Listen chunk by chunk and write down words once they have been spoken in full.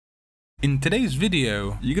In today's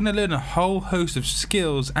video, you're going to learn a whole host of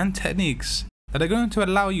skills and techniques that are going to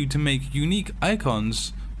allow you to make unique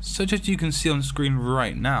icons such as you can see on screen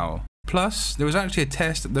right now. Plus, there was actually a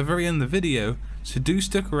test at the very end of the video, so do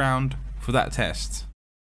stick around for that test.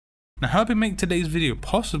 Now, helping make today's video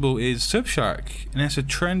possible is Surfshark, and it's a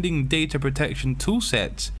trending data protection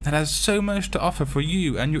toolset that has so much to offer for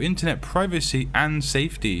you and your internet privacy and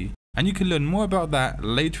safety. And you can learn more about that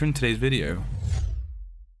later in today's video.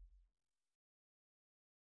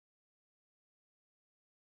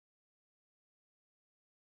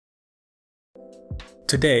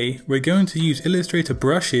 Today, we're going to use Illustrator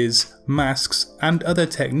brushes, masks, and other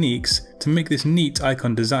techniques to make this neat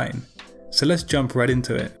icon design. So let's jump right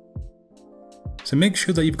into it. So make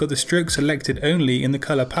sure that you've got the stroke selected only in the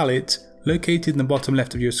color palette located in the bottom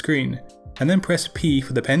left of your screen, and then press P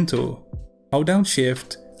for the pen tool. Hold down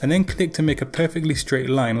Shift and then click to make a perfectly straight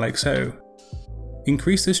line like so.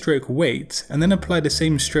 Increase the stroke weight and then apply the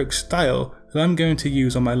same stroke style that I'm going to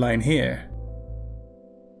use on my line here.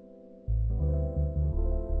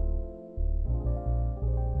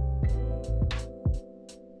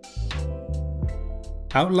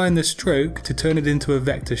 Outline the stroke to turn it into a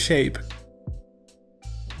vector shape,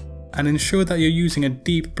 and ensure that you're using a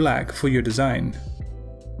deep black for your design.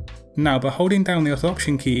 Now, by holding down the Alt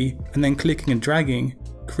Option key and then clicking and dragging,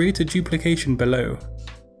 create a duplication below.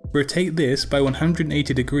 Rotate this by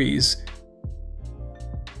 180 degrees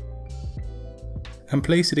and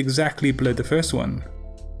place it exactly below the first one.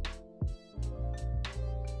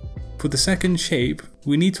 For the second shape,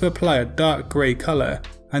 we need to apply a dark grey colour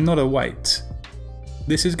and not a white.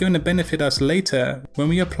 This is going to benefit us later when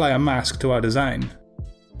we apply a mask to our design.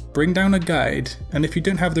 Bring down a guide, and if you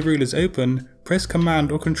don't have the rulers open, press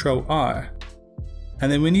Command or Control R.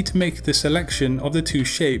 And then we need to make the selection of the two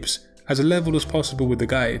shapes as level as possible with the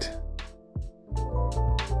guide.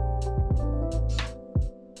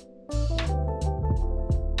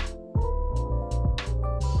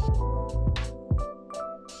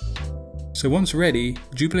 So once ready,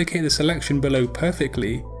 duplicate the selection below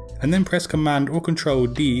perfectly, and then press Command or Control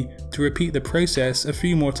D to repeat the process a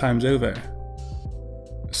few more times over.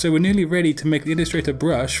 So we're nearly ready to make the Illustrator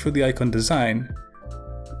brush for the icon design.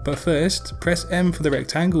 But first, press M for the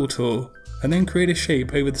rectangle tool, and then create a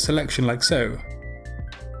shape over the selection like so.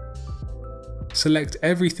 Select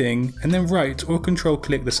everything, and then right or Control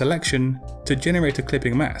click the selection to generate a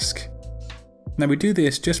clipping mask. Now we do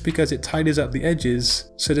this just because it tidies up the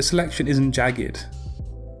edges so the selection isn't jagged.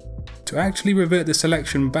 To actually revert the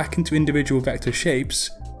selection back into individual vector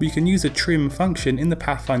shapes, we can use the trim function in the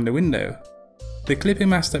Pathfinder window. The clipping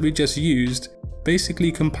mask that we just used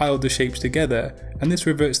basically compiled the shapes together, and this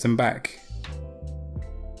reverts them back.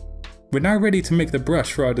 We're now ready to make the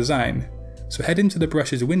brush for our design, so head into the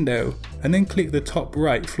brushes window and then click the top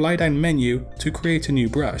right fly down menu to create a new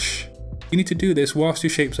brush. You need to do this whilst your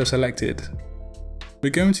shapes are selected. We're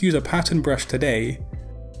going to use a pattern brush today,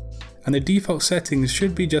 and the default settings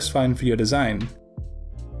should be just fine for your design.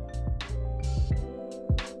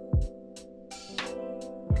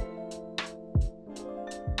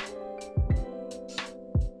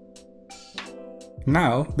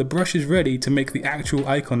 Now, the brush is ready to make the actual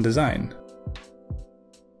icon design.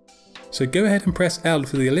 So go ahead and press L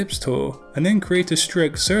for the ellipse tool, and then create a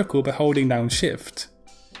stroke circle by holding down Shift.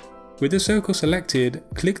 With the circle selected,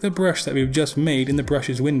 click the brush that we've just made in the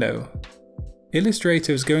brushes window.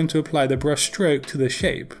 Illustrator is going to apply the brush stroke to the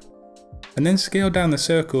shape, and then scale down the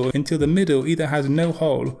circle until the middle either has no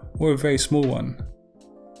hole or a very small one.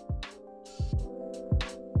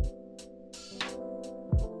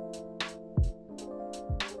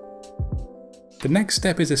 The next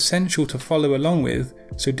step is essential to follow along with,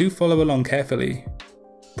 so do follow along carefully.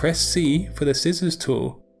 Press C for the scissors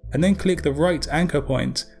tool, and then click the right anchor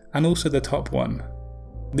point and also the top one.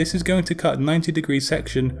 This is going to cut 90-degree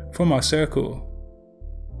section from our circle.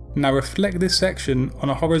 Now reflect this section on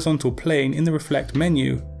a horizontal plane in the Reflect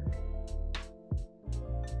menu,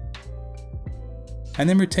 and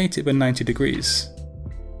then rotate it by 90 degrees.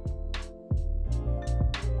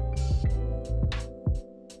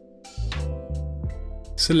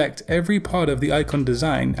 Select every part of the icon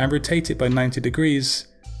design and rotate it by 90 degrees.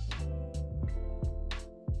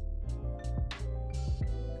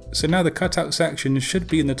 So now the cutout section should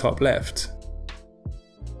be in the top left.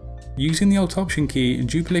 Using the Alt Option key,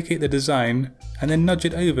 duplicate the design and then nudge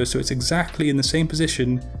it over so it's exactly in the same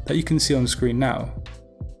position that you can see on screen now.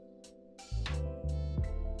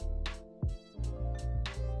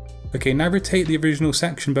 Okay, now rotate the original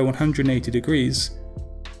section by 180 degrees.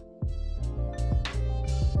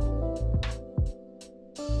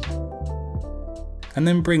 and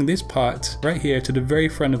then bring this part right here to the very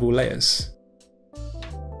front of all layers.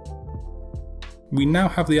 We now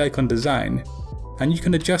have the icon design, and you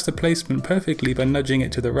can adjust the placement perfectly by nudging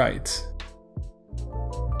it to the right.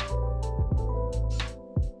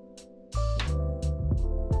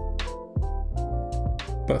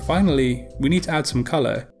 But finally, we need to add some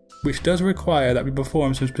colour, which does require that we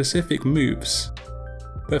perform some specific moves.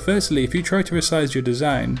 But firstly, if you try to resize your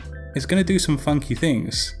design, it's going to do some funky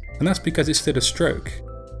things, and that's because it's still a stroke.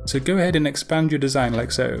 So go ahead and expand your design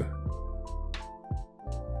like so.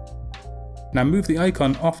 Now move the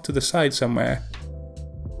icon off to the side somewhere,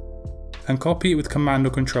 and copy it with Command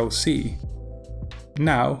or Control C.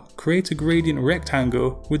 Now create a gradient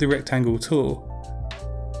rectangle with the rectangle tool.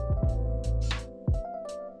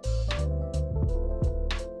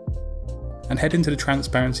 And head into the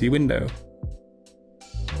transparency window.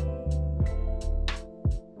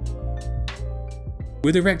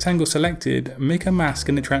 With the rectangle selected, make a mask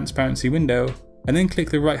in the transparency window, and then click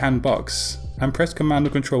the right hand box and press Command or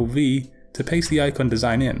Control V to paste the icon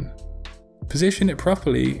design in. Position it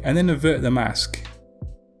properly and then invert the mask.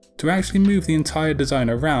 To actually move the entire design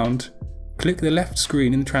around, click the left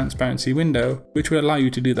screen in the transparency window, which will allow you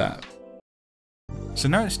to do that. So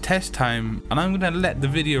now it's test time, and I'm going to let the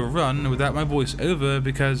video run without my voice over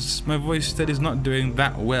because my voice still is not doing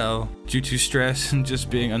that well due to stress and just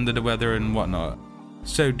being under the weather and whatnot.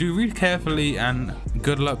 So do read carefully and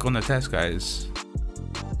good luck on the test, guys.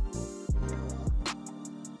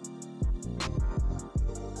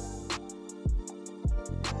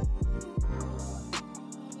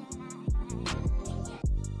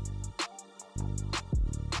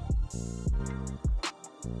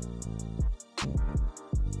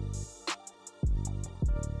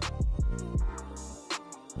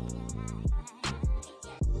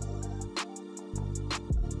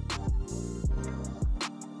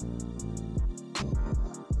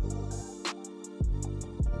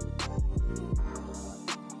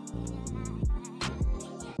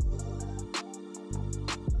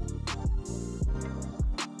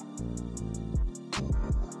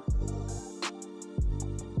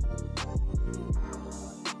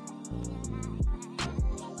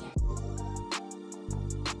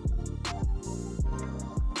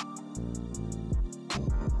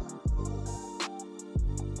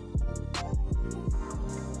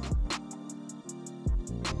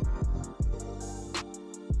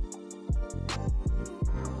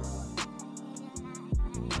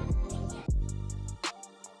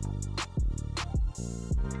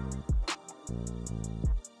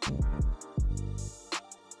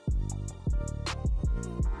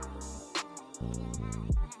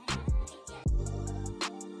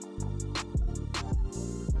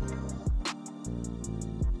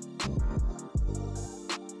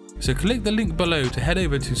 So click the link below to head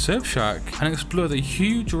over to Surfshark and explore the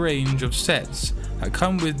huge range of sets that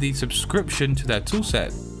come with the subscription to their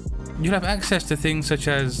toolset. You'll have access to things such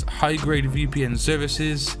as high-grade VPN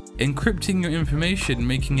services, encrypting your information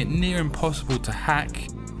making it near impossible to hack,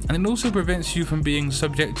 and it also prevents you from being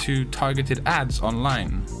subject to targeted ads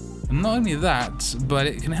online. And not only that, but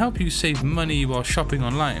it can help you save money while shopping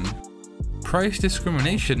online. Price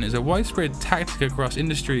discrimination is a widespread tactic across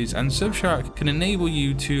industries, and Surfshark can enable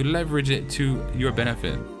you to leverage it to your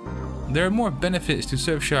benefit. There are more benefits to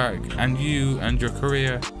Surfshark and you and your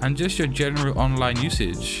career and just your general online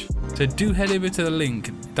usage. So do head over to the link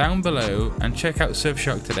down below and check out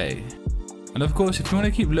Surfshark today. And of course, if you want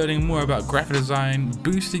to keep learning more about graphic design,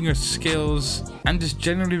 boosting your skills, and just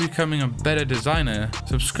generally becoming a better designer,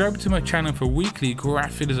 subscribe to my channel for weekly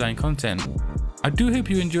graphic design content. I do hope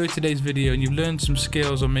you enjoyed today's video and you've learned some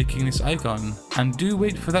skills on making this icon. And do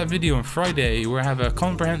wait for that video on Friday where I have a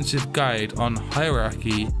comprehensive guide on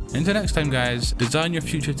hierarchy. Until next time guys, design your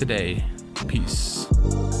future today. Peace.